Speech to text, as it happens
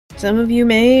some of you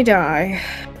may die.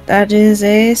 That is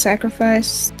a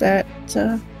sacrifice that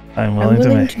I'm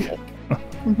willing to make.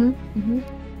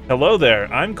 Hello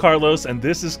there, I'm Carlos, and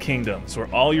this is Kingdoms, where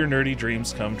all your nerdy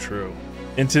dreams come true.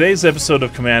 In today's episode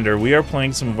of Commander, we are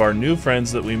playing some of our new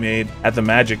friends that we made at the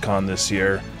MagicCon this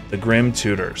year, the Grim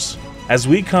Tutors. As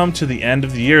we come to the end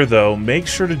of the year, though, make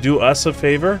sure to do us a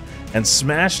favor and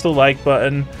smash the like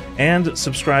button and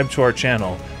subscribe to our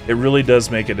channel. It really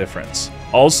does make a difference.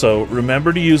 Also,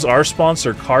 remember to use our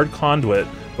sponsor, Card Conduit,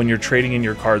 when you're trading in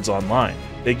your cards online.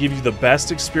 They give you the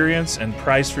best experience and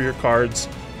price for your cards,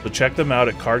 so check them out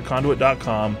at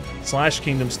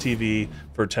cardconduit.com/KingdomsTV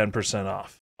for 10%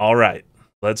 off. All right,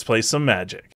 let's play some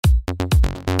Magic.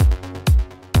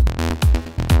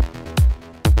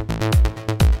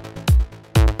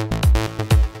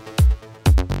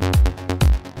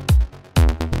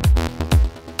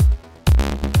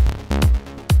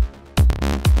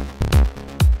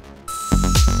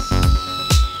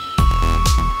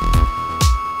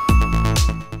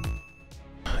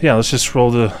 Yeah, let's just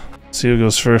roll to see who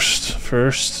goes first.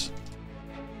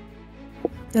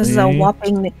 This is a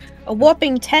whopping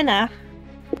 10. Got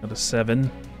a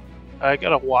 7. I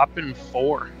got a whopping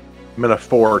 4. I'm at a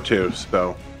 4 too,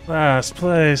 so. Last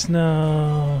place,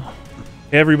 no.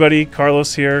 Hey everybody,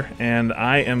 Carlos here, and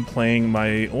I am playing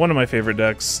one of my favorite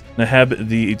decks, Neheb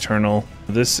the Eternal.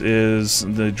 This is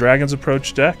the Dragon's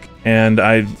Approach deck, and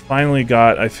I finally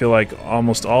got, I feel like,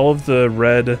 almost all of the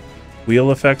red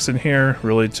wheel effects in here,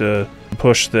 really to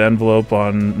push the envelope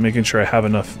on making sure I have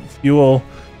enough fuel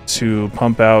to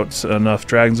pump out enough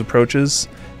Dragon's Approaches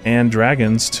and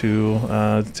dragons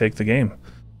to take the game.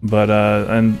 But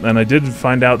and I did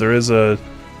find out there is a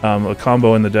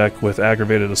combo in the deck with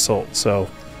Aggravated Assault, so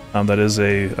that is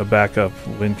a backup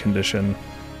win condition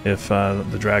if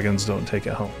the dragons don't take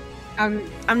it home.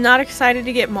 I'm not excited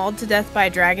to get mauled to death by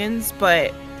dragons,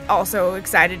 but also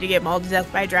excited to get mauled to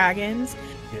death by dragons.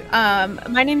 Yeah.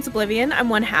 My name's Oblivion. I'm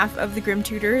one half of the Grim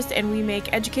Tutors, and we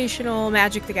make educational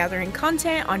Magic the Gathering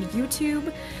content on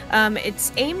YouTube.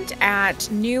 It's aimed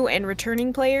at new and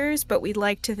returning players, but we'd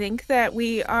like to think that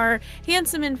we are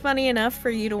handsome and funny enough for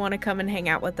you to want to come and hang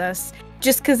out with us,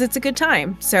 just because it's a good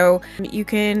time. So you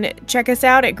can check us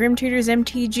out at Grim Tutors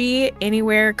MTG,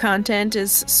 anywhere content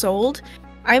is sold.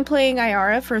 I'm playing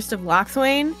Ayara, First of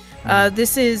Lochthwain.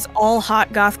 This is all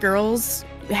hot goth girls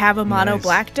have a mono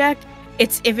black deck.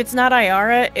 If it's not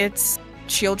Ayara, it's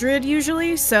Shieldred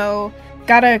usually, so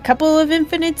got a couple of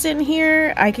infinites in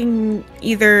here. I can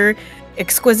either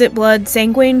Exquisite Blood,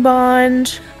 Sanguine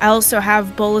Bond. I also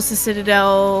have Bolus of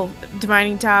Citadel,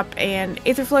 Divining Top, and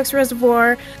Aetherflux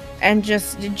Reservoir, and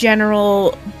just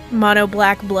general mono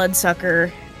black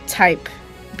Bloodsucker type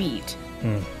beat.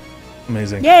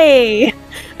 Amazing. Yay!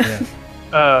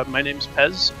 Yeah. My name's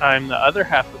Pez. I'm the other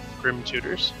half of Grim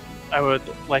Tutors. I would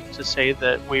like to say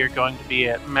that we are going to be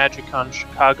at MagicCon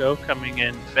Chicago coming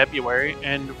in February,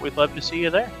 and we'd love to see you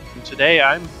there. And today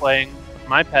I'm playing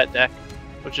my pet deck,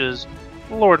 which is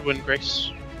Lord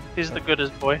Windgrace. He's the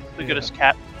goodest boy, the goodest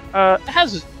cat. It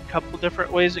has a couple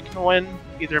different ways it can win.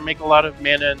 Either make a lot of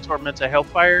mana and Torment a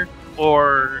Hellfire,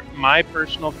 or my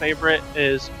personal favorite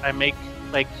is I make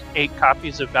like 8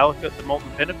 copies of Valakut the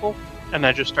Molten Pinnacle, and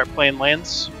I just start playing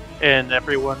lands, and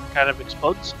everyone kind of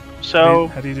explodes. So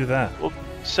how do you do that? Well,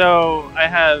 so I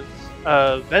have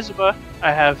Veziva,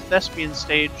 I have Thespian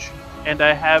Stage, and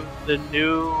I have the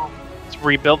new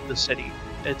Rebuild the City.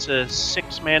 It's a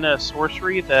 6 mana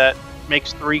sorcery that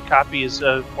makes 3 copies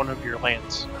of one of your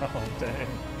lands. Oh dang!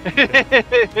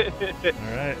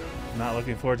 All right, not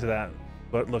looking forward to that,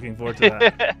 but looking forward to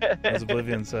that, as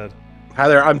Oblivion said. Hi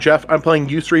there, I'm Jeff. I'm playing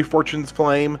Yusri, Fortune's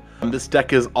Flame. This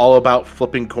deck is all about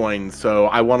flipping coins, so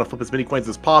I want to flip as many coins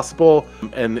as possible,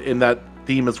 and in that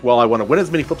theme as well, I want to win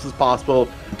as many flips as possible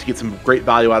to get some great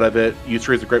value out of it.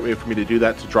 Yusri is a great way for me to do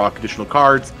that, to draw conditional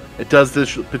cards. It does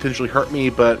potentially hurt me,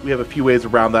 but we have a few ways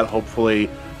around that, hopefully.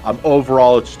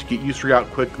 Overall, it's just to get Yusri out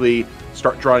quickly,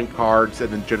 start drawing cards, and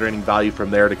then generating value from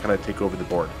there to kind of take over the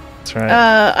board. That's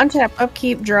right. Untap,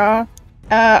 upkeep, draw.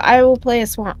 I will play a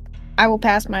swamp. I will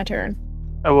pass my turn.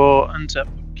 I will untap,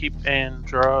 keep, and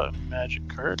draw a magic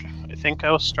card. I think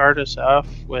I'll start us off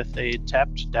with a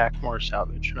tapped Dakmor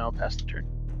Salvage, and I'll pass the turn.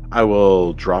 I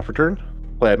will draw for turn,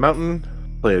 play a mountain,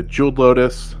 play a Jeweled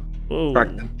Lotus, crack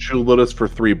the Jeweled Lotus for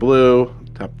 3 blue,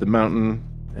 tap the mountain,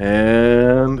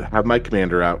 and have my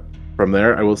commander out. From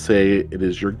there, I will say it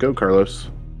is your go, Carlos.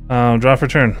 Draw for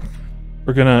turn.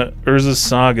 We're gonna Urza's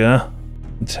Saga,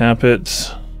 tap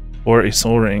it for a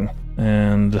Soul Ring,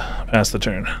 and pass the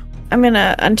turn. I'm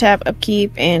gonna untap,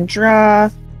 upkeep, and draw.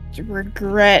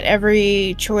 regret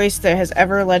every choice that has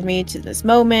ever led me to this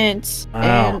moment. Wow.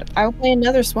 And I will play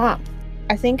another swamp.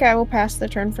 I think I will pass the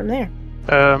turn from there.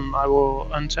 I will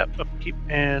untap, upkeep,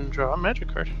 and draw a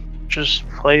magic card. Just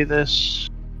play this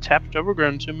tapped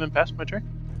Overgrown Tomb and pass my turn.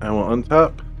 I will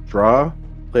untap, draw,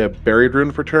 play a Buried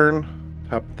Rune for turn,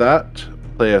 tap that,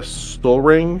 play a Soul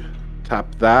Ring,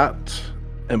 tap that,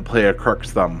 and play a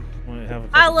Krark's Thumb.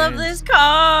 I love this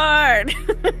card!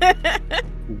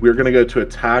 We're going to go to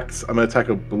attacks. I'm going to attack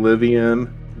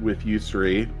Oblivion with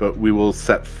Yusri, but we will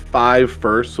set 5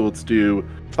 first, so let's do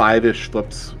 5-ish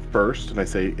flips first, and I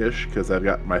say ish because I've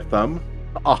got my thumb.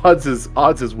 Odds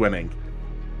is winning.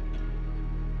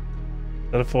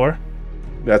 Is that a 4?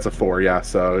 That's a 4, yeah,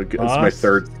 so it's my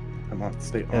third. Come on,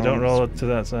 stay on. Yeah, don't roll it to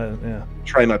that side, yeah.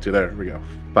 Try not to, there we go.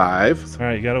 5.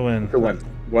 Alright, you gotta win. To win.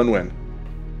 1 win.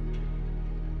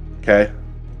 Okay.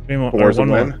 3 more. 4's a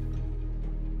 1 win.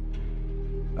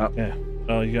 More. Yeah.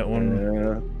 Oh, you got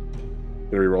 1.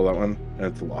 Did we roll that one? And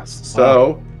it's a loss.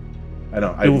 So, I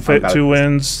know. 2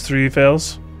 wins, 3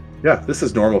 fails. Yeah, this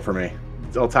is normal for me.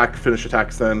 I'll finish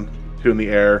attacks then. 2 in the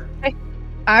air.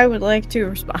 I would like to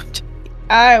respond.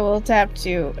 I will tap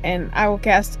 2, and I will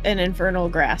cast an Infernal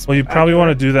Grasp. Well, you probably want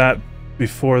to do that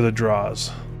before the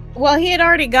draws. Well, he had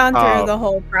already gone through the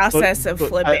whole process of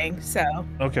flipping, so...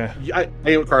 Okay. I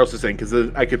know what Carlos is saying, because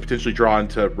I could potentially draw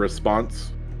into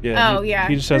response. Yeah. Yeah.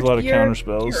 He just has a lot of counter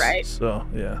spells. You're right. So,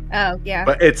 yeah. Oh, yeah.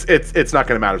 But it's not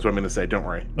going to matter, is what I'm going to say. Don't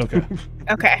worry. Okay.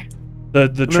 Okay.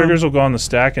 The triggers will go on the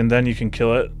stack, and then you can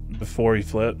kill it before he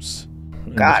flips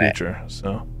in the future.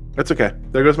 So that's okay.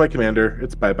 There goes my commander.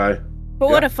 It's bye-bye. But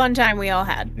what a fun time we all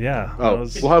had. Yeah. Oh,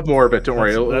 we'll have more of it. Don't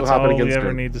worry. It'll happen again soon. That's all we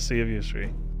ever need to see of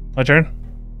Yusri. My turn?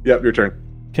 Yep, your turn.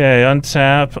 Okay,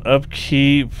 untap,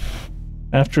 upkeep,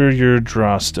 after your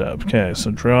draw step. Okay, so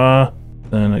draw,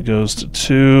 then it goes to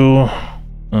 2.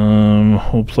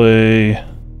 We'll play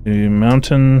a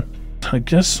mountain. I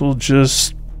guess we'll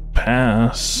just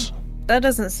pass. That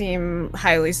doesn't seem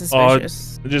highly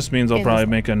suspicious. It just means I'll probably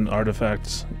make an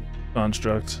artifact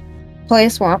construct. Play a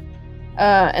swamp.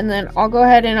 And then I'll go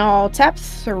ahead and I'll tap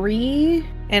 3,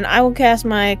 and I will cast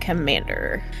my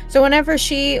commander. So whenever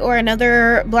she or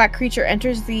another black creature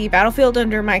enters the battlefield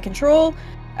under my control,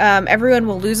 everyone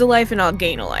will lose a life and I'll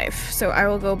gain a life. So I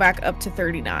will go back up to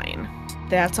 39.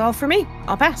 That's all for me.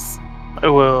 I'll pass. I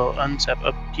will untap,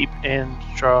 upkeep, and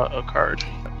draw a card.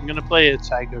 I'm going to play a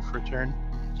Taiga for turn.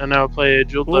 So now I'll play a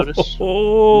Jeweled Lotus.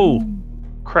 Oh!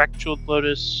 Crack Jeweled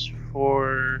Lotus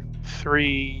for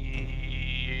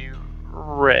 3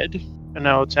 red. And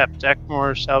now I'll tap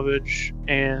Deckmore, Salvage,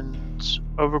 and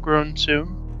Overgrown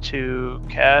Tomb to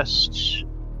cast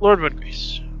Lord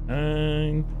Windgrace.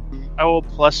 I will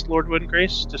plus Lord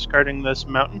Windgrace, discarding this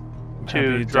mountain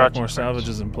to draw Deckmore Salvage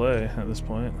is in play at this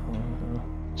point.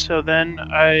 So then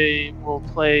I will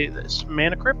play this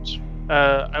Mana Crypt.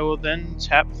 I will then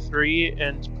tap 3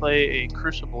 and play a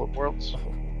Crucible of Worlds.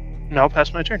 And I'll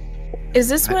pass my turn. Is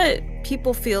this what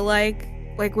people feel like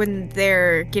when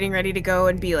they're getting ready to go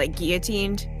and be like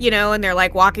guillotined, and they're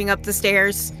like walking up the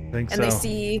stairs they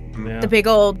see the big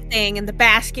old thing in the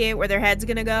basket where their head's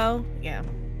gonna go? Yeah.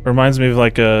 Reminds me of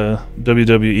like a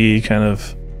WWE kind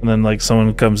of, and then like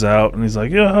someone comes out and he's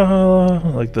like, yeah,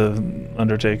 like the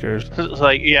Undertaker. It's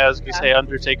like, I was gonna say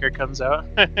Undertaker comes out.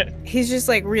 He's just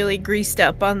like really greased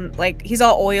up on, like, he's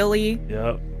all oily.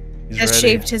 Yep. Just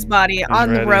shaved his body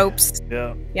on the ropes.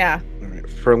 Yeah. Yeah.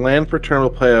 For land for turn, we'll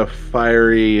play a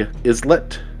fiery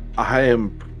Islet. I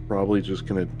am probably just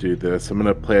going to do this. I'm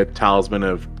going to play a Talisman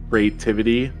of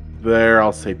Creativity. There,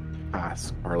 I'll say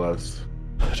pass, Carlos.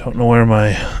 I don't know where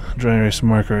my dry erase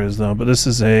marker is, though, but this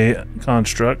is a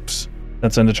construct.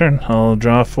 That's end of turn. I'll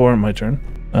draw 4 on my turn.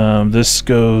 This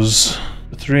goes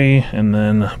to 3 and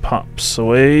then pops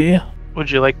away. Would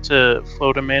you like to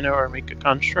float a mana or make a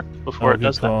construct before it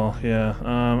does that? Yeah.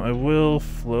 I will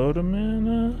float a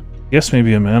mana. I guess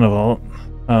maybe a mana vault.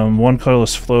 1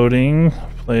 colorless floating.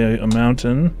 Play a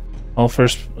mountain. I'll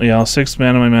 6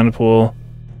 mana in my mana pool.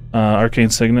 Arcane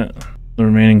Signet. The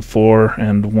remaining 4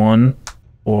 and 1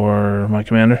 for my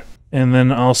commander. And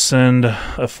then I'll send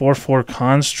a 4/4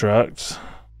 construct.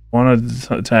 Want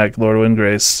to attack Lord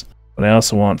Windgrace, but I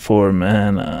also want 4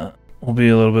 mana. We'll be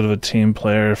a little bit of a team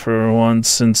player for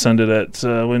once and send it at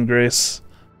Windgrace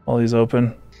while he's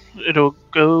open. It'll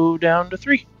go down to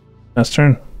 3. Last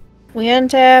turn. We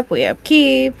untap, we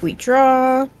upkeep, we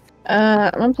draw.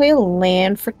 I'm gonna play a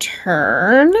land for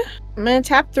turn. I'm gonna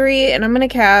tap 3 and I'm gonna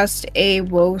cast a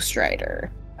Woe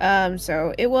Strider.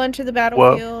 So it will enter the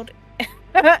battlefield.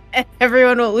 And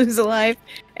everyone will lose a life,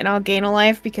 and I'll gain a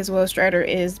life because Woe Strider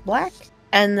is black.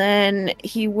 And then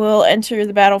he will enter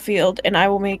the battlefield, and I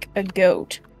will make a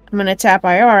goat. I'm going to tap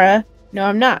Ayara. No,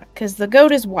 I'm not, because the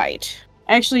goat is white.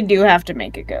 I actually do have to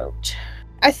make a goat.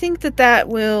 I think that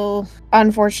will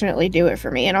unfortunately do it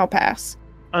for me, and I'll pass.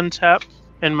 Untap.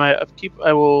 In my upkeep,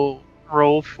 I will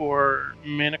roll for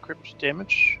mana crypt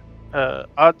damage.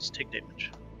 Odds take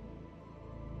damage.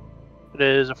 It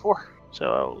is a 4, so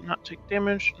I will not take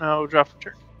damage, and I'll draw for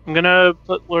turn. I'm going to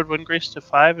put Lord Windgrace to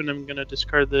 5, and I'm going to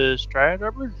discard this Dryad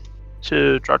Arbor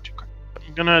to draw 2 cards.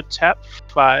 I'm going to tap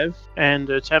 5 and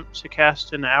attempt to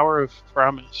cast an Hour of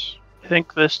Promise. I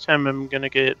think this time I'm going to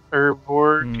get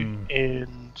Urborg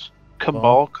and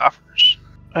Cabal Coffers.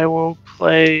 I will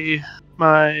play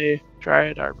my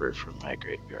Dryad Arbor from my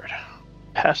graveyard.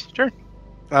 Pass the turn.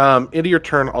 Into your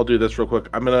turn, I'll do this real quick.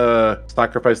 I'm going to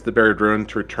sacrifice the Buried Ruin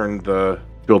to return the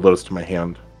Jewel Lotus to my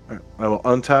hand. I will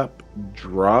untap,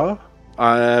 draw.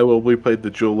 I will replay the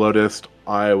Jewel Lotus.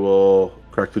 I will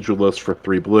correct the Jewel Lotus for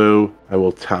 3 blue. I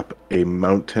will tap a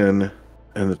Mountain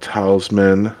and the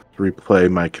Talisman to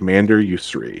replay my Commander,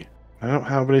 Yusri. I don't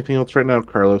have anything else right now,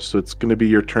 Carlos, so it's going to be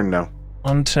your turn now.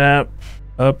 Untap,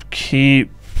 upkeep.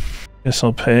 Guess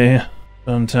I'll pay.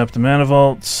 Untap the Mana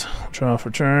Vaults. Draw for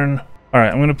turn.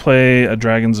 Alright, I'm going to play a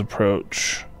Dragon's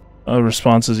Approach.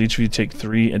 Responses, each of you take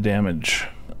 3 damage.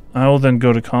 I will then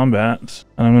go to combat,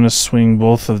 and I'm going to swing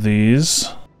both of these.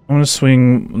 I'm going to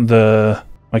swing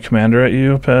my commander at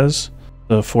you, Pez,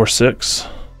 the 4/6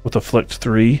 with afflict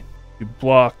 3. If you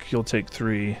block, you'll take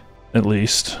 3 at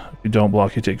least. If you don't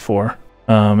block, you take 4.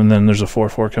 And then there's a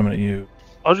 4/4 coming at you.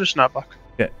 I'll just not block.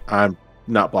 Okay. I'm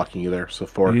not blocking either, so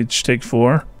 4. You each take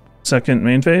 4. Second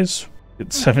main phase,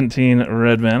 get 17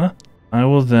 red mana. I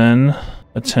will then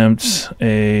attempt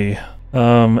a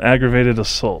aggravated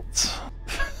assault.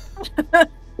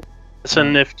 It's a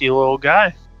nifty little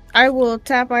guy. I will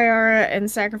tap Ayara and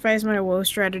sacrifice my Woe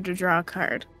Strider to draw a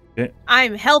card. Okay.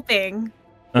 I'm helping.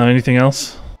 Anything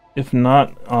else? If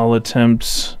not, I'll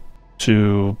attempt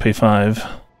to pay 5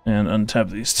 and untap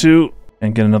these 2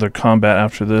 and get another combat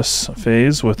after this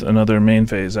phase with another main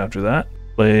phase after that.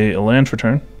 Play a land for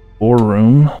turn, 4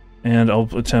 room, and I'll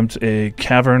attempt a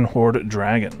Cavern Horde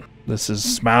Dragon. This is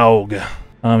Smaug.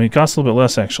 He costs a little bit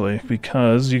less, actually,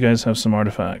 because you guys have some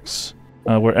artifacts.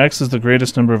 Where X is the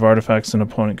greatest number of artifacts an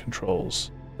opponent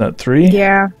controls. Is that 3?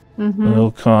 Yeah. Mm-hmm.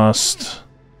 It'll cost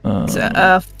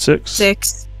 6.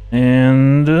 6.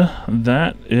 And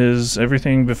that is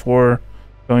everything before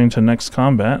going to next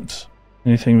combat.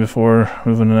 Anything before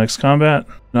moving to next combat?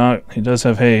 No, he does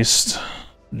have haste.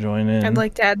 Join in. I'd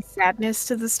like to add sadness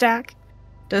to the stack.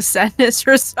 Does sadness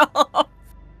resolve?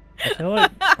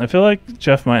 I feel like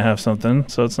Jeff might have something,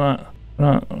 so it's not.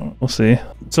 We'll see.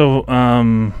 So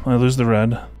I lose the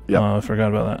red. Yeah. I forgot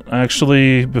about that.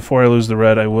 Actually, before I lose the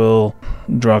red, I will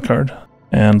draw a card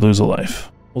and lose a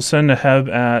life. We'll send Neheb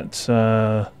at.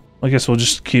 I guess we'll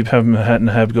just keep having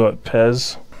Neheb go at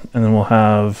Pez, and then we'll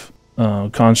have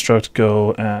Construct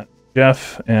go at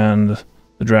Jeff and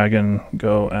the Dragon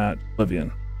go at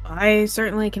Oblivion. I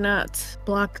certainly cannot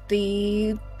block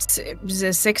the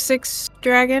 6/6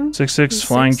 dragon. 6/6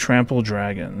 flying trample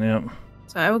dragon. Yep.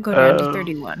 So I will go down to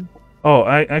 31. Oh,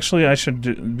 I should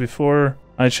do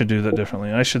that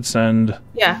differently. I should send.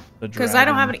 Yeah. Because I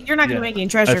don't have any. You're not going to make any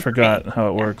treasure. I forgot how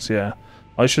it works. Yeah.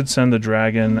 I should send the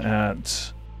dragon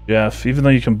at Jeff. Even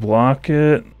though you can block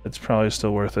it, it's probably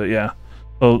still worth it. Yeah.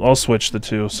 So I'll switch the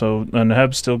 2. So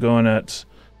Neheb's still going at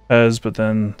Pez, but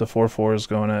then the 4/4 is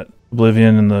going at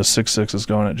Oblivion, and the 6/6 is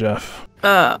going at Jeff.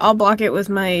 I'll block it with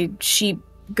my sheep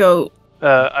goat.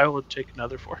 I will take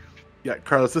another 4. Yeah,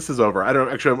 Carlos, this is over. I'm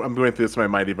going through this in my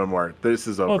mind even more. This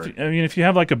is over. Well, if you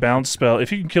have like a bounce spell,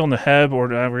 if you can kill Neheb or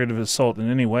aggravative assault in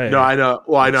any way. No, I know.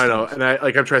 Well, I know. And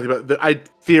I'm trying to think about. I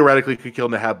theoretically could kill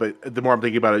Neheb, but the more I'm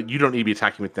thinking about it, you don't need to be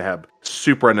attacking with Neheb.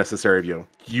 Super unnecessary of you.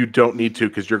 You don't need to,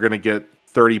 because you're going to get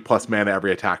 30 plus mana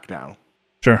every attack now.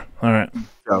 Sure. All right.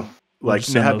 So, like,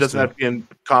 Neheb doesn't have to be in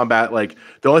combat. Like,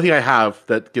 the only thing I have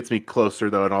that gets me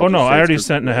closer, though, and I already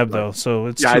sent Neheb, though, so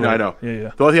it's. Yeah, I know.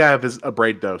 Yeah. The only thing I have is a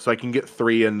Braid, though, so I can get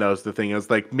 3 in those. The thing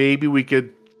is, like, maybe we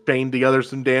could chain together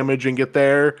some damage and get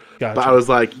there. Gotcha. But I was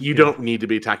like, you don't need to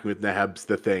be attacking with Neheb's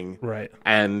the thing. Right.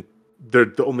 And they're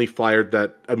the only flyer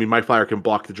that, I mean, my flyer can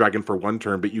block the dragon for 1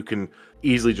 turn, but you can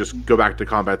easily just go back to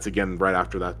combats again right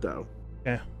after that, though.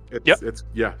 Yeah. It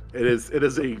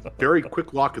is a very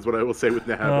quick lock, is what I will say with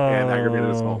Neheb and aggravated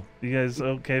assault. You guys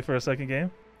okay for a second game?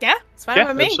 Yeah, it's fine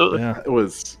with me. Absolutely. Yeah. It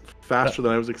was faster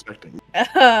than I was expecting.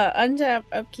 Untap,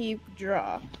 upkeep,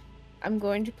 draw. I'm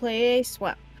going to play a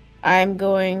swamp. I'm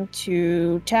going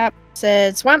to tap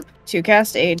said swamp to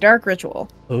cast a dark ritual.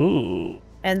 Ooh.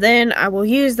 And then I will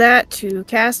use that to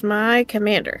cast my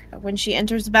commander. When she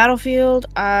enters the battlefield,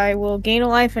 I will gain a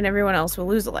life and everyone else will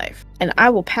lose a life. And I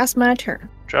will pass my turn.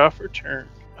 Draw for turn.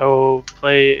 I will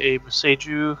play a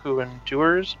Boseiju who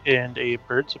endures and a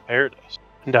Birds of Paradise.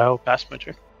 And I'll pass my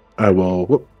turn. I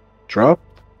will draw.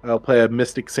 I'll play a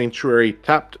Mystic Sanctuary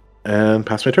tapped and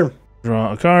pass my turn.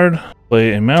 Draw a card,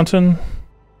 play a mountain,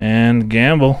 and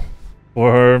gamble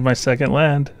for my second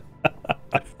land.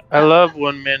 I love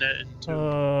 1 mana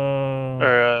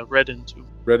into red into.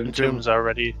 Red Entomb's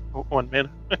already 1 mana.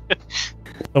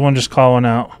 Someone just call one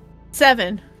out.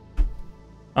 7.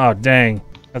 Oh, dang.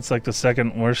 That's like the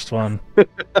second worst one.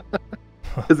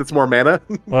 Because it's more mana?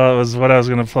 Well, it was what I was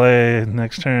going to play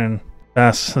next turn.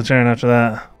 Pass the turn after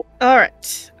that.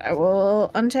 Alright. I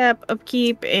will untap,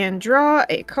 upkeep, and draw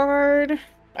a card.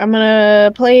 I'm going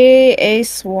to play a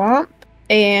swamp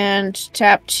and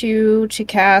tap 2 to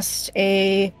cast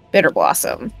a Bitter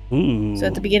Blossom. Ooh. So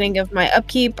at the beginning of my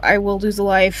upkeep, I will lose a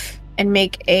life and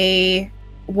make a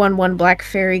 1/1 black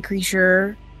fairy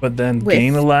creature. But then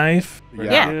gain a life?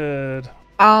 Yeah. Good.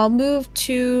 I'll move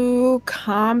to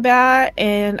combat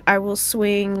and I will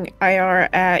swing Ayara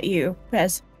at you,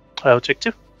 Pez. I will take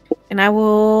 2. And I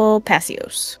will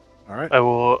Passios. All right. I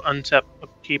will untap,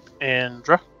 upkeep, and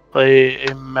draw. Play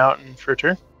a mountain for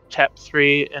turn. Tap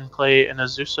 3 and play an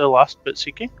Azusa Lost but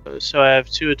Seeking. So I have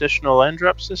 2 additional land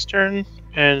drops this turn,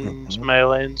 and my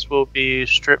lands will be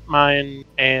Strip Mine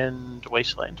and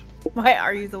Wasteland. Why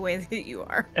are you the way that you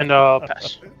are? And I'll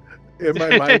pass. In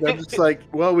my mind, I'm just like,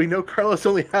 well, we know Carlos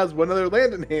only has 1 other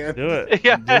land in hand. Do it.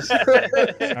 Yeah.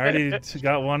 I already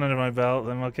got 1 under my belt.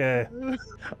 I'm okay.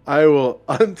 I will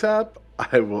untap.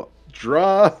 I will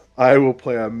draw. I will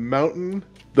play a mountain.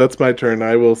 That's my turn.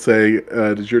 I will say,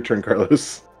 it is your turn,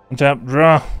 Carlos. Tap,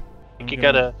 draw. I think you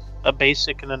got a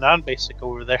basic and a non-basic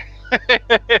over there.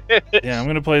 Yeah, I'm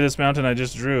going to play this mountain I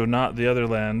just drew, not the other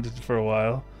land, for a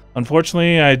while.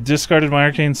 Unfortunately, I discarded my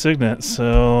Arcane Signet,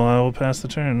 so I will pass the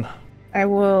turn. I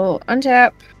will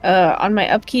untap. On my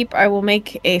upkeep, I will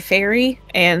make a fairy,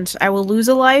 and I will lose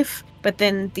a life. But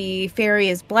then the fairy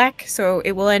is black, so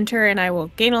it will enter, and I will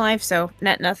gain a life, so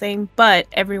net nothing. But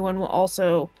everyone will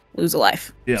also lose a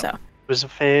life. Yeah. So. It was a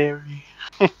fairy.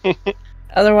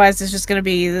 Otherwise, it's just gonna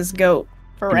be this goat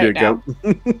for right now.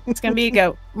 It's gonna be a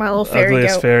goat. My little fairy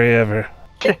Ugliest goat. fairy ever.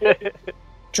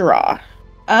 Draw.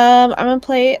 I'm gonna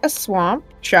play a swamp.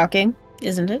 Shocking,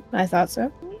 isn't it? I thought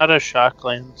so. Not a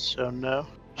shockland, so no.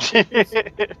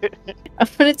 I'm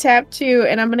gonna tap 2,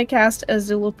 and I'm gonna cast a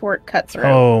Zulaport Cutthroat.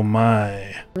 Oh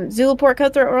my. Zulaport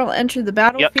Cutthroat will enter the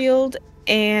battlefield,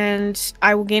 and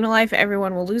I will gain a life.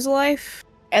 Everyone will lose a life.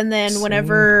 And then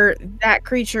whenever that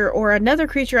creature or another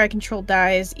creature I control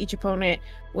dies, each opponent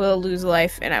will lose a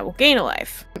life and I will gain a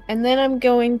life. And then I'm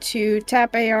going to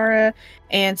tap Ayara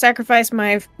and sacrifice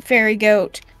my fairy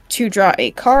goat to draw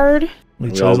a card. We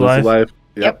chose life.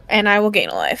 Yep. And I will gain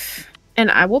a life.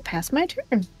 And I will pass my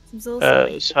turn. So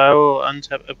I will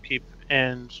untap, upkeep,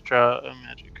 and draw a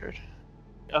magic card.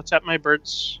 I'll tap my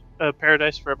Birds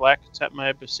Paradise for a black, tap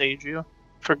my Boseiju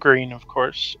for green, of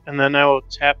course. And then I will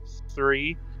tap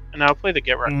 3, and I'll play the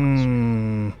Get Right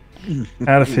Monster.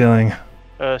 Had a feeling.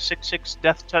 6/6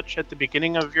 Death Touch at the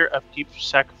beginning of your upkeep.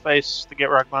 Sacrifice the Get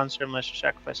Rock Monster unless you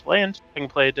sacrifice land. I can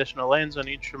play additional lands on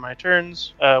each of my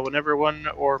turns. Whenever 1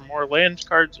 or more land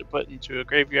cards are put into a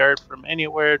graveyard from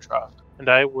anywhere, draw. And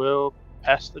I will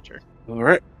pass the turn. All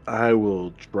right. I will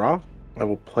draw. I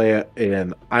will play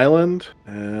an island,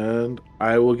 and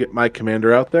I will get my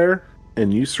commander out there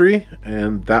in Yusri,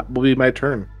 and that will be my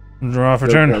turn. Draw for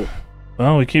turn.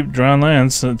 Well, we keep drawing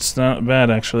lands, so it's not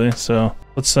bad, actually. So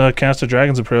let's cast a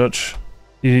Dragon's Approach.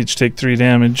 You each take 3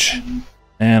 damage,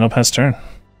 and I'll pass turn.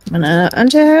 I'm gonna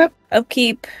untap,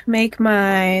 upkeep, make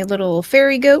my little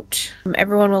fairy goat.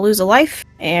 Everyone will lose a life,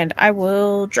 and I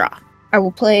will draw. I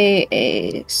will play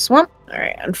a swamp.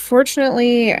 Alright,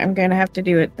 unfortunately, I'm gonna have to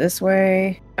do it this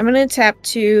way. I'm gonna tap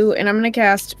 2, and I'm gonna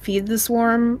cast Feed the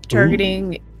Swarm,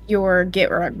 targeting your Get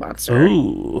Rug monster.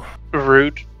 Ooh.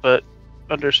 Rude, but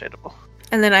understandable.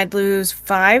 And then I'd lose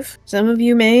 5. Some of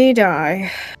you may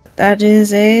die. That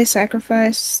is a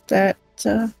sacrifice that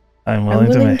I'm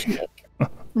willing to make.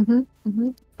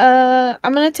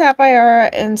 I'm gonna tap Ayara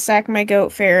and sack my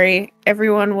goat fairy.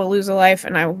 Everyone will lose a life,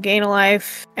 and I will gain a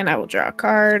life, and I will draw a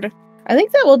card. I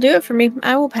think that will do it for me.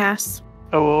 I will pass.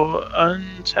 I will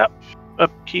untap,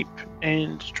 upkeep,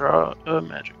 and draw a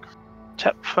magic.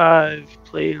 Tap 5,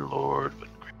 play Lord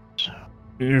Windgrace.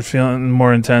 You're feeling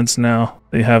more intense now.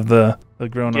 You have the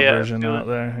grown-up version out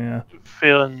there. Yeah.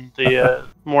 Feeling the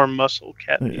more muscle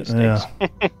cat these days.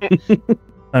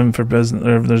 Time for business.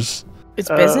 Or there's It's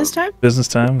business time? business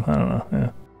time. I don't know.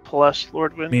 Yeah. plus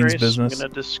Lord Means Windgrace. business. I'm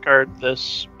going to discard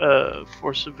this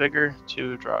Force of Vigor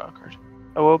to draw a card.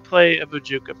 I will play a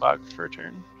Bojuka Bog for a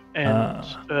turn. And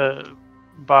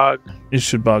Bog. You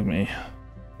should bog me.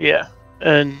 Yeah.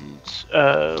 And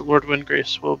Lord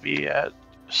Windgrace will be at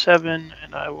 7,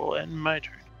 and I will end my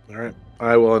turn. All right.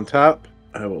 I will untap.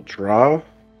 I will draw.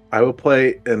 I will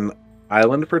play an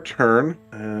island for turn,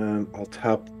 and I'll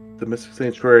tap the Mystic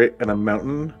Sanctuary and a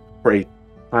mountain for a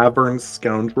Tavern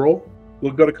Scoundrel.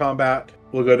 We'll go to combat.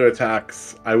 We'll go to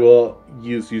attacks. I will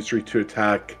use Yusri to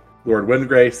attack Lord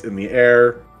Windgrace in the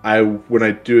air. When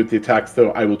I do the attacks, though,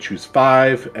 I will choose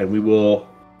 5, and we will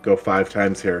go 5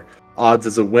 times here. Odds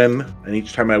is a win, and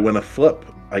each time I win a flip,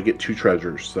 I get 2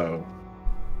 treasures. So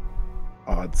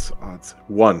odds.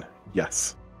 1,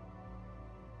 yes.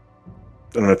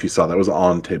 I don't know if you saw that. It was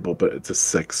on table, but it's a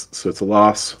 6, so it's a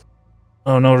loss.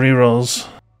 Oh, no rerolls.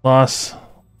 Loss.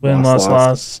 Win,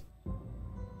 loss.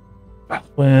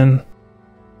 Win.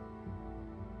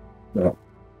 No,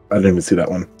 I didn't even see that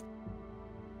one.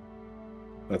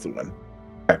 That's a win.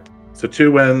 Okay, so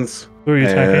 2 wins. Who are you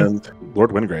attacking? And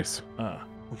Lord Windgrace.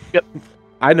 Yep.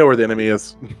 I know where the enemy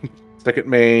is. Second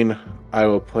main, I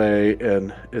will play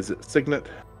in, is it Signet?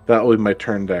 That will be my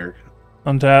turn there.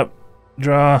 Untap.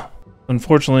 Draw.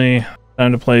 Unfortunately,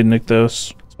 time to play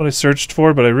Nykthos. That's what I searched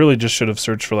for, but I really just should have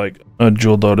searched for like a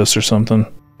Jewel Lotus or something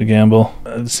to gamble.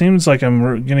 It seems like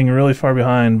I'm getting really far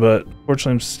behind, but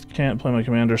unfortunately I can't play my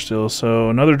commander still, so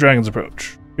another Dragon's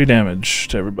Approach. 3 damage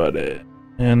to everybody.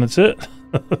 And that's it.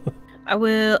 I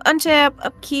will untap,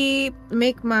 upkeep,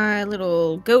 make my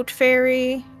little goat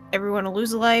fairy. Everyone will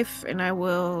lose a life, and I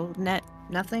will net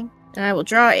nothing. And I will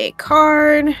draw a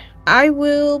card. I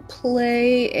will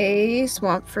play a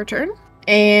swamp for turn.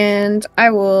 And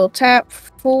I will tap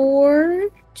 4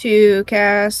 to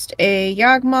cast a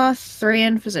Yawgmoth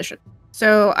Thrain Physician.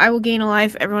 So I will gain a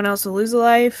life, everyone else will lose a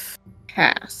life.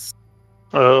 Pass.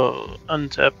 Oh,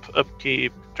 untap,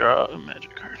 upkeep, draw a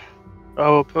magic card. I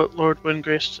will put Lord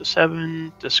Windgrace to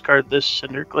 7, discard this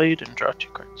Cinderglade, and draw 2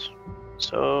 cards.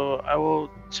 So I will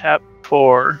tap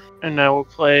 4, and I will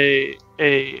play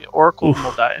a Oracle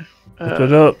Moldai. Flip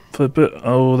it up, flip it.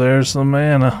 Oh, there's the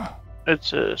mana.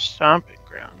 It's a Stomping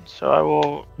Ground, so I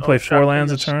will Play 4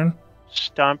 lands a turn?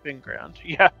 Stomping Ground,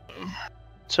 yeah.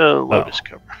 It's a Lotus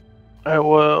Cover. I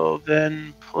will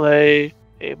then play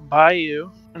a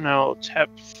Bayou, and I'll tap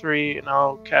 3, and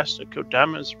I'll cast a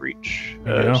Kodama's Reach.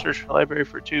 Search my library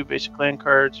for 2 basic land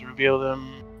cards, reveal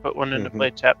them, put 1 into play,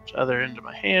 tap the other into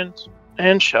my hand,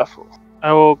 and shuffle.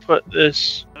 I will put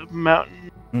this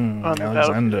mountain on the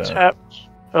battlefield tapped.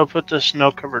 I'll put this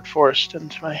snow-covered forest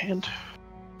into my hand.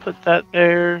 Put that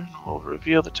there, and we'll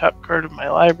reveal the top card of my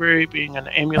library, being an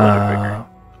Amulet of Vigor.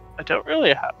 I don't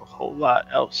really have a whole lot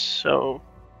else, so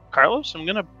Carlos, I'm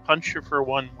gonna punch you for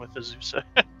 1 with Azusa.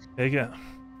 There you go.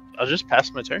 I'll just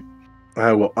pass my turn.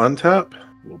 I will untap.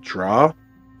 We'll draw.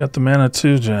 Got the mana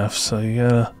too, Jeff. So you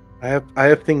gotta. I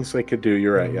have things I could do.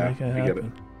 You're right. Yeah, I get it.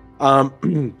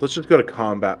 Let's just go to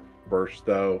combat first,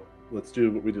 though. Let's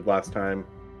do what we did last time.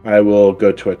 I will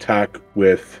go to attack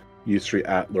with Yusri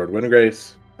at Lord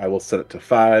Windgrace. I will set it to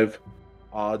 5.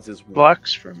 Odds is 1.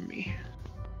 Blocks from me.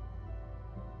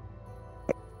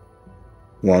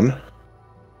 1,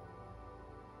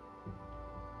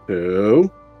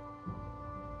 2.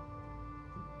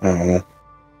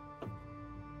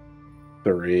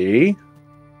 3.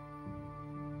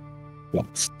 Well,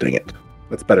 dang it.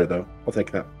 That's better, though. I'll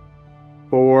take that.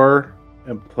 4,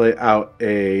 and play out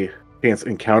a chance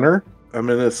encounter. I'm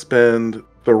going to spend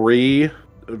 3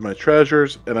 of my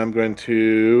treasures, and I'm going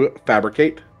to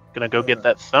fabricate. Gonna go get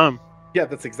that thumb. Yeah,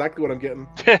 that's exactly what I'm getting.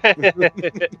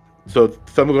 So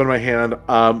thumb will go in my hand.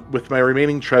 With my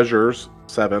remaining treasures,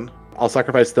 7, I'll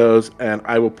sacrifice those, and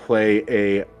I will play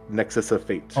a Nexus of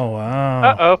Fate. Oh,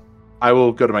 wow. Uh-oh. I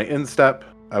will go to my end step.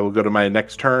 I will go to my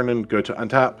next turn and go to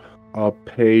untap. I'll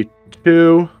pay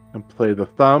 2 and play the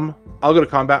thumb. I'll go to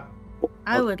combat.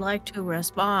 I would like to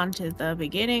respond to the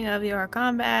beginning of your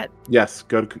combat. Yes,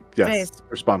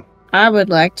 respond. I would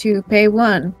like to pay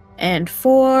 1 and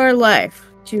 4 life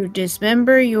to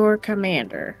dismember your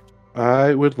commander.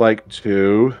 I would like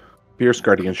to Fierce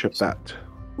Guardianship that.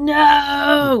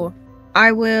 No!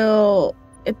 I will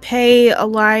pay a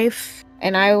life,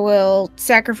 and I will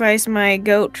sacrifice my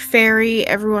goat fairy.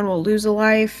 Everyone will lose a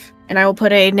life, and I will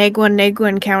put a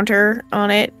neg1 counter on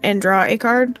it and draw a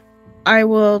card. I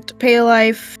will pay a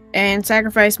life and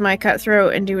sacrifice my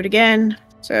cutthroat and do it again.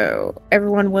 So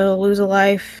everyone will lose a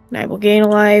life, and I will gain a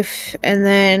life, and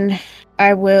then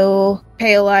I will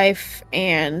pay a life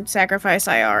and sacrifice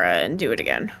Ayara and do it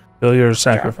again. Feel your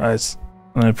sacrifice,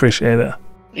 and I appreciate it.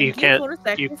 You can't.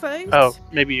 Oh,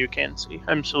 maybe you can see.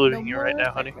 I'm saluting you right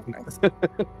now, honey.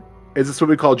 Is this what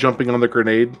we call jumping on the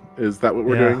grenade? Is that what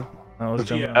we're doing? I was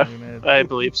jumping on the grenade. I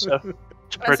believe so.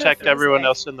 To protect everyone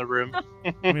else in the room.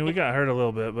 I mean, we got hurt a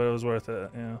little bit, but it was worth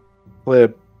it. Yeah. Play a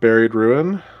Buried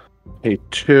Ruin. A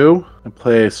 2. And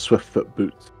play a Swiftfoot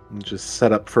Boots. And just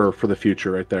set up for the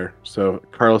future right there. So,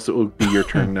 Carlos, it will be your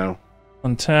turn now.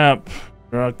 Untap.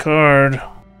 Draw a card.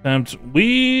 Attempt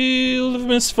Wheel of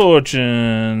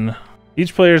Misfortune.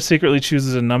 Each player secretly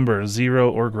chooses a number,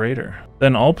 0 or greater.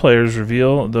 Then all players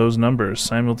reveal those numbers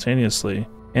simultaneously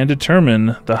and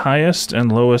determine the highest and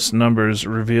lowest numbers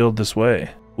revealed this way.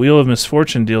 Wheel of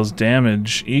Misfortune deals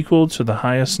damage equal to the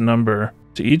highest number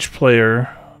to each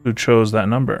player who chose that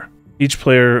number. Each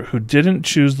player who didn't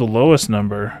choose the lowest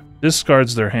number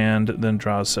discards their hand, then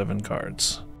draws 7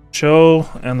 cards. Show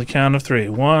and the count of 3.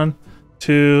 1,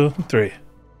 2, 3.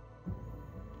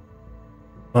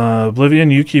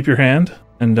 Oblivion, you keep your hand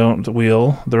and don't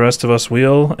wheel. The rest of us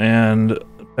wheel, and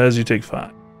Pez, you take 5.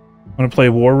 I'm going to play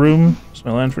War Room. It's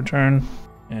my land for turn.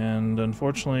 And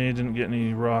unfortunately, didn't get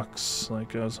any rocks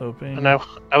like I was hoping. And I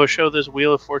will show this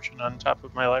Wheel of Fortune on top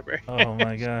of my library. Oh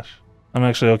my gosh. I'm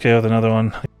actually okay with another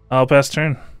one. I'll pass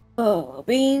turn. Oh,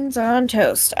 beans on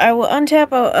toast. I will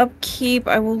untap, I'll upkeep,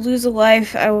 I will lose a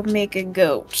life, I will make a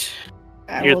goat.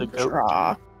 I will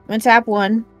draw. I'm going to tap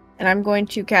 1, and I'm going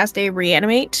to cast a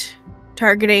Reanimate,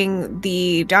 targeting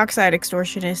the Dockside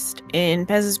Extortionist in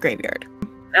Pez's graveyard.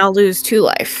 I'll lose 2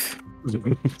 life.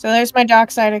 So there's my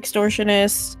Dockside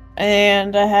Extortionist,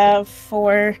 and I have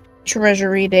 4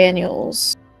 Treasury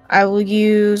Daniels. I will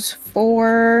use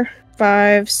 4,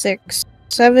 5, 6,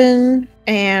 7,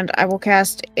 and I will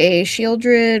cast a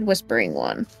Shieldred Whispering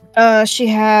one. She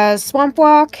has Swamp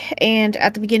Walk, and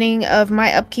at the beginning of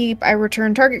my upkeep, I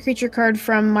return target creature card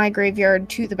from my graveyard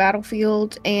to the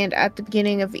battlefield, and at the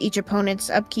beginning of each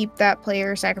opponent's upkeep, that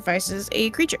player sacrifices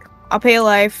a creature. I'll pay a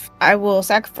life, I will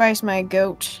sacrifice my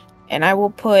goat, and I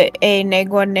will put a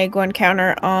neg1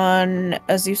 counter on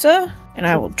Azusa, and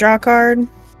I will draw a card,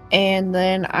 and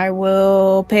then I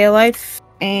will pay a life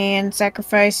and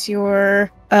sacrifice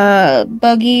your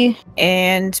buggy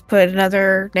and put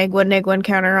another neg1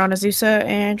 counter on Azusa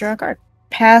and draw a card.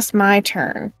 Pass my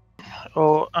turn. I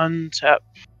will untap.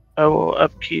 I will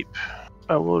upkeep.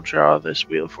 I will draw this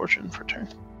Wheel of Fortune for turn.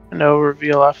 And I will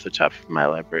reveal off the top of my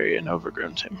library an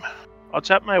Overgrown Tomb. I'll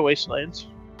tap my Wastelands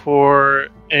for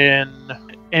an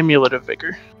Amulet of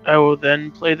Vigor. I will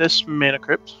then play this Mana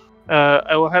Crypt.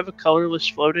 I will have a colorless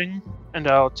floating, and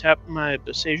I'll tap my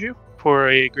Boseiju for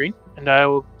a green, and I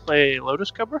will play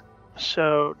Lotus Cobra.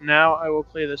 So now I will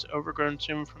play this Overgrown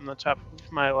Tomb from the top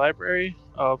of my library.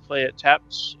 I'll play it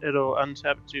tapped. It'll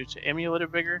untap due to Amulet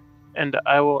of Vigor, and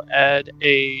I will add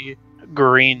a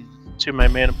green to my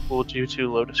mana pool due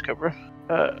to Lotus Cobra.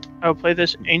 I'll play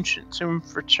this Ancient Tomb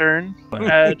for turn,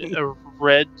 add a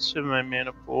red to my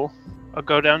mana pool. I'll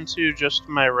go down to just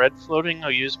my red floating.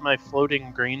 I'll use my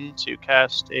floating green to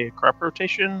cast a Crop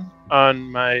Rotation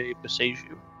on my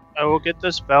Boseiju. I will get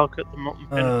this Valakut the Molten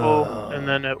Pinnacle, and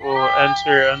then it will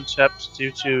enter untapped due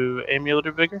to Amulet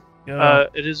of Vigor. Yeah.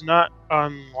 It is not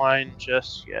online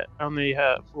just yet. I only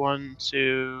have 1,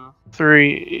 2,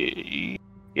 3...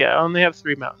 Yeah, I only have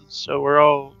 3 mountains, so we're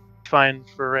all fine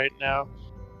for right now.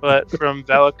 But from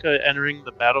Valakut entering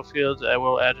the battlefield, I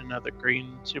will add another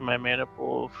green to my mana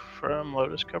pool from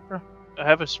Lotus Cobra. I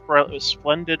have a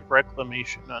Splendid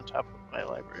Reclamation on top of my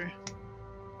library.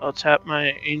 I'll tap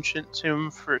my Ancient Tomb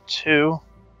for 2.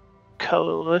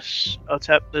 Colorless. I'll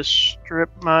tap this Strip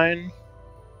Mine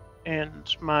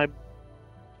and my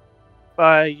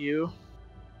Bayou.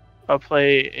 I'll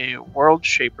play a World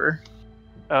Shaper.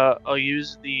 I'll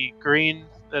use the green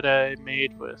that I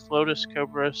made with Lotus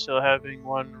Cobra, still having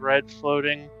 1 red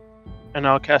floating, and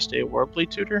I'll cast a Warbly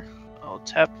Tutor. I'll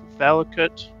tap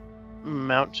Valakut,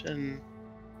 Mountain,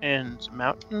 and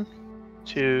Mountain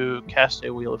to cast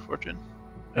a Wheel of Fortune.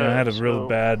 I had a real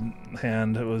bad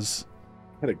hand. It was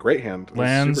I had a great hand.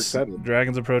 lands,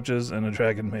 Dragon's Approaches, and a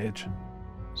Dragon Mage.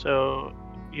 So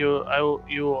you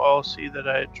will all see that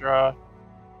I draw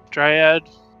Dryad,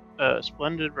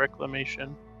 Splendid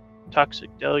Reclamation, Toxic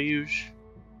Deluge,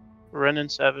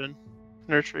 Renin 7,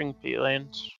 Nurturing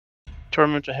Peatlands,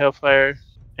 Torment of Hailfire,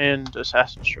 and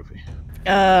Assassin's Trophy.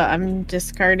 I'm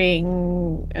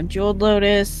discarding a Jeweled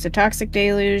Lotus, a Toxic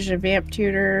Deluge, a Vamp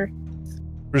Tutor.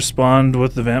 Respond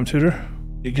with the Vamp Tutor?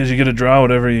 Because you get to draw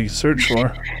whatever you search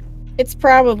for. It's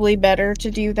probably better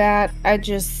to do that. I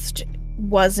just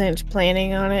wasn't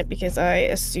planning on it because I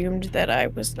assumed that I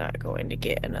was not going to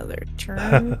get another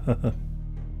turn.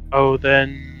 Oh,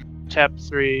 then tap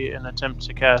 3 and attempt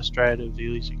to cast Dryad of the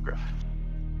Elysian Grove.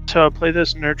 So I'll play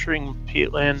this Nurturing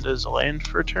Peatland as a land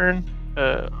for turn.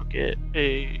 I'll get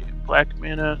a black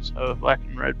mana, so black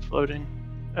and red floating.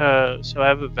 So I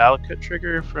have a Valakut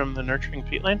trigger from the Nurturing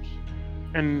Peatland.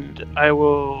 And I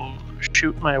will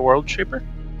shoot my World Shaper.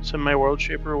 So my World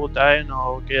Shaper will die, and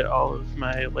I'll get all of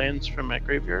my lands from my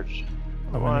graveyard.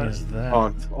 How many is that?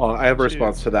 I have a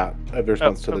response to that. I have a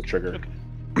response to the trigger.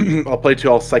 Okay. I'll play 2.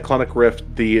 I'll Cyclonic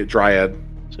Rift the Dryad.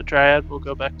 So Dryad will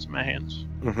go back to my hands.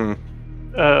 Mm-hmm.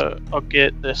 I'll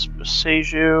get this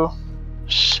Boseiju,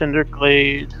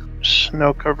 Cinderglade,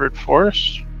 Snow-Covered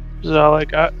Forest. This is all I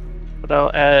got. But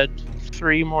I'll add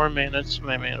 3 more mana to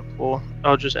my mana pool.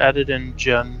 I'll just add it in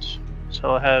Jund.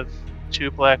 So I'll have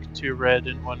 2 black, 2 red,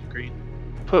 and 1 green.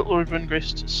 Put Lord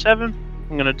Windgrace to 7.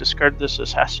 I'm going to discard this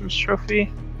Assassin's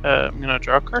Trophy. I'm going to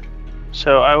draw a card.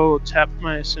 So I will tap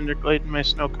my Cinderglade and my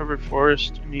Snow-Covered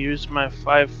Forest and use my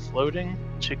 5 floating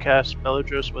to cast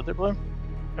Beledros Witherbloom.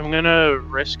 I'm going to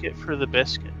risk it for the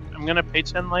biscuit. I'm going to pay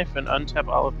 10 life and untap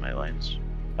all of my lands.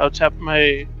 I'll tap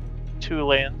my 2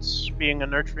 lands, being a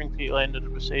Nurturing Peatland and a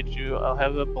Boseiju. I'll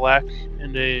have a black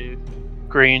and a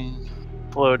green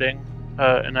floating,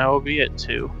 and I will be at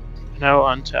 2. And I will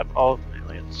untap all of my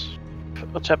lands.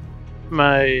 I'll tap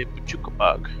my Bojuka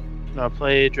Bog, and I'll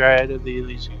play Dryad of the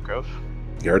Elysian Grove.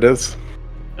 Here it is.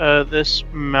 This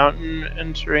mountain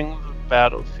entering the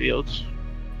battlefield.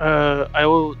 I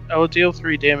will deal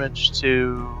 3 damage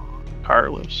to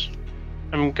Carlos.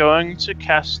 I'm going to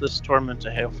cast this Torment to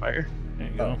Hailfire. There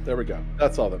you go. There we go.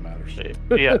 That's all that matters.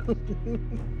 Yeah.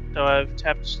 So I've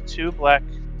tapped 2 black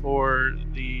for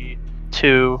the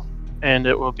 2, and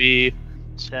it will be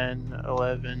 10,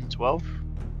 11, 12.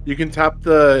 You can tap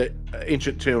the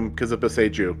Ancient Tomb because of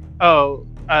Boseiju. Oh,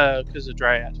 because of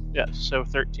Dryad. Yeah, so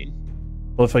 13.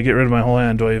 Well, if I get rid of my whole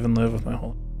hand, do I even live with my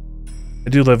whole... I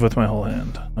do live with my whole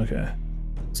hand. Okay.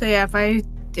 So yeah,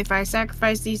 if I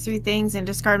sacrifice these 3 things and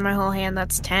discard my whole hand,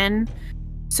 that's 10.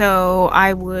 So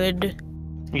I would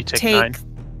You take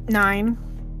 9.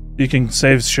 You can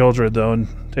save Shieldred, though, and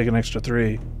take an extra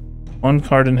 3. 1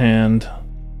 card in hand,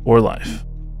 or life.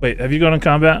 Wait, have you gone in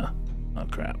combat? Oh,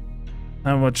 crap.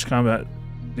 How much combat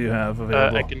do you have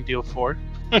available? I can deal 4.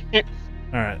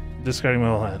 Alright, discarding my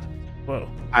whole hand. Whoa.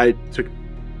 I took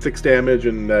 6 damage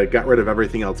and got rid of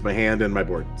everything else, my hand and my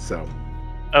board, so.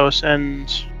 I will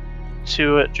send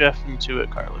 2 at Jeff and 2 at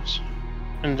Carlos.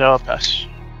 And I'll pass.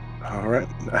 Alright,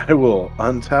 I will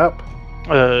untap.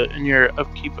 In your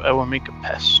upkeep, I will make a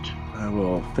pest. I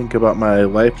will think about my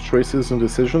life choices and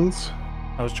decisions.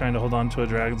 I was trying to hold on to a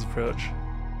Dragon's Approach.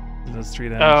 That's 3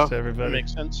 damage to everybody. That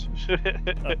makes sense.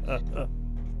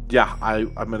 Yeah,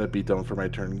 I'm going to be done for my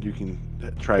turn. You can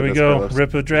try Here we this, go. Carlos.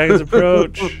 Rip a Dragon's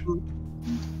Approach.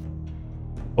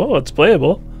 Oh, it's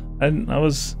playable. I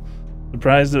was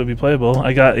surprised it would be playable.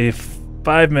 I got a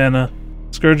 5 mana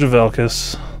Scourge of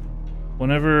Velkus.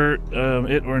 Whenever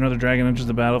it or another dragon enters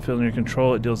the battlefield in your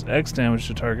control, it deals X damage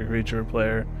to target creature or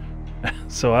player.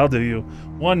 So I'll do you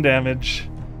 1 damage,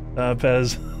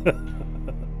 Pez.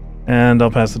 And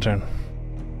I'll pass the turn.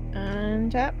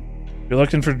 Untap. If you're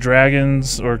looking for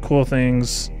dragons or cool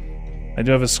things, I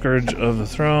do have a Scourge of the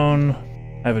Throne.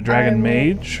 I have a Dragon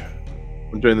Mage.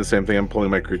 I'm doing the same thing. I'm pulling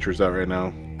my creatures out right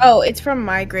now. Oh, it's from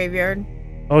my graveyard.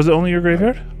 Oh, is it only your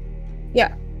graveyard?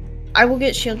 Yeah. I will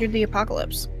get Shieldred the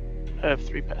Apocalypse. I have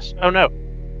 3 pests. Oh no.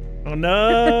 Oh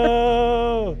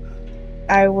no!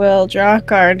 I will draw a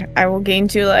card. I will gain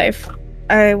 2 life.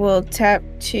 I will tap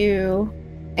 2,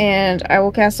 and I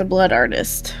will cast a Blood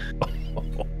Artist.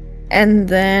 And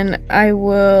then I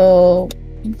will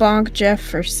bonk Jeff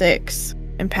for 6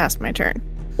 and pass my turn.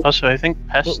 Also, I think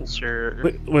pests are...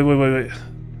 Wait.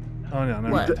 Oh no,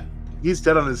 no. What? He's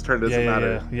dead on his turn. Doesn't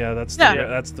matter. Yeah, that's Yeah.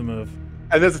 that's the move.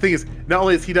 And that's the thing is, not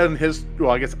only is he dead on his...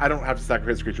 Well, I guess I don't have to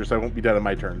sacrifice creatures, so I won't be dead on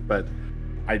my turn, but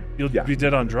You'll be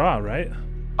dead on draw, right?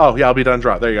 Oh, yeah, I'll be dead on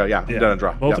draw. There you go. Yeah, I'm dead on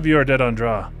draw. Both Yep. of you are dead on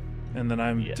draw. And then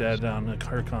I'm Yes. dead on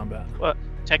her combat. Well,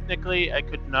 technically, I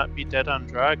could not be dead on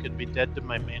draw. I could be dead to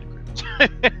my mana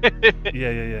crypt.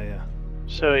 Yeah.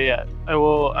 So yeah, I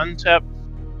will untap,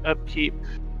 upkeep.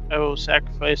 I will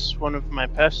sacrifice one of my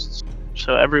pests.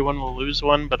 So everyone will lose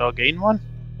 1, but I'll gain 1.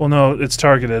 Well, no, it's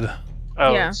targeted.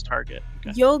 Oh, Yeah. it's target.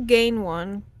 Okay. You'll gain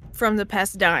 1 from the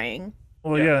pest dying.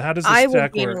 Well, Yeah. yeah, how does the I will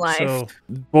stack gain work? life. So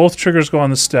both triggers go on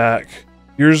the stack.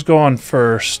 Yours go on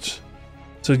first.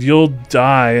 So you'll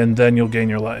die and then you'll gain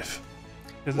your life.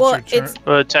 'Cause Well, your turn. it's-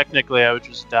 Well, technically, I would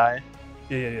just die.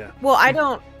 Yeah. Well, I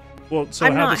don't. Well, so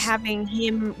I'm how not does having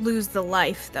him lose the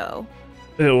life, though.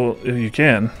 you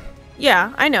can.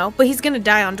 Yeah, I know, but he's gonna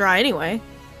die on draw anyway.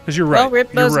 Because you're right. Well,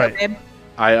 rip You're those right. up, babe.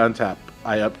 I untap.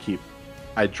 I upkeep.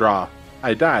 I draw.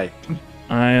 I die.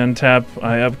 I untap,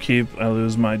 I upkeep, I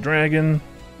lose my dragon.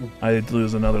 I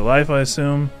lose another life, I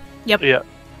assume. Yep. Yeah.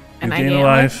 And I I gain gain a a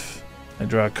life. I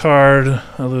draw a card,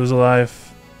 I lose a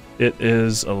life. It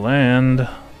is a land.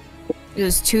 You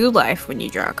lose 2 life when you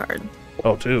draw a card.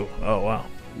 Oh, 2. Oh, wow.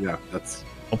 Yeah, that's.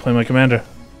 I'll play my commander.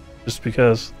 Just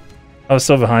because. I was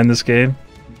so behind this game.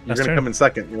 You're Last gonna turn. come in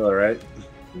second, you know, right?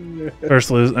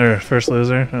 First loser.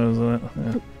 That was it.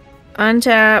 Yeah.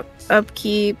 Untap,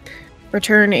 upkeep,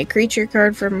 return a creature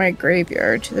card from my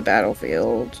graveyard to the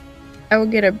battlefield. I will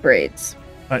get a Braids.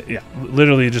 Yeah,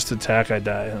 literally just attack, I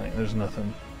die. Like, there's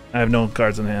nothing. I have no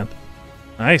cards in hand.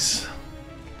 Nice.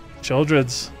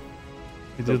 Childreds.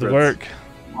 You do the Childreds. work.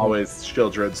 Always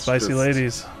Shieldreds. Spicy just-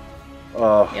 ladies.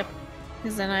 Oh. Yep.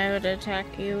 Because then I would attack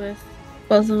you with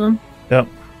both of them. Yep.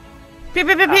 Pew,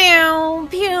 pew, pew, pew,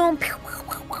 pew, pew.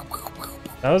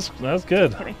 That was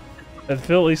good. Kidding. I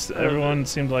feel at least everyone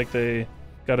seemed like they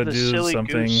got to The do silly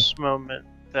something. goose moment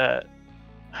that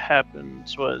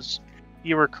happened was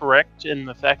you were correct in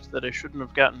the fact that I shouldn't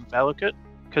have gotten Valakut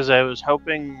because I was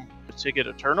hoping to get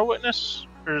Eternal Witness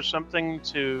or something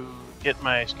to get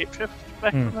my Escape Shift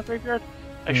back from the graveyard.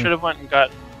 I should have went and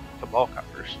gotten Cabal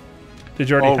Coppers. Did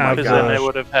you already Oh my have Because the... then I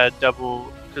would have had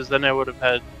Because then I would have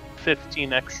had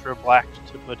 15 extra black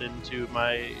to put into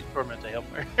my Torment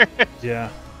Hailfire. Yeah.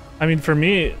 I mean, for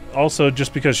me, also,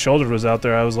 just because Shoulder was out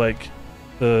there, I was like,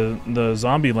 the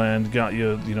zombie land got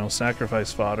you,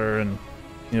 sacrifice fodder, and,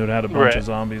 it had a bunch of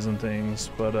zombies and things,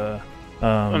 but,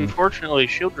 Unfortunately,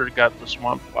 Shieldred got the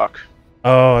Swamp Walk.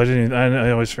 Oh, I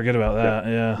always forget about that.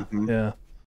 Yeah, Mhm. yeah.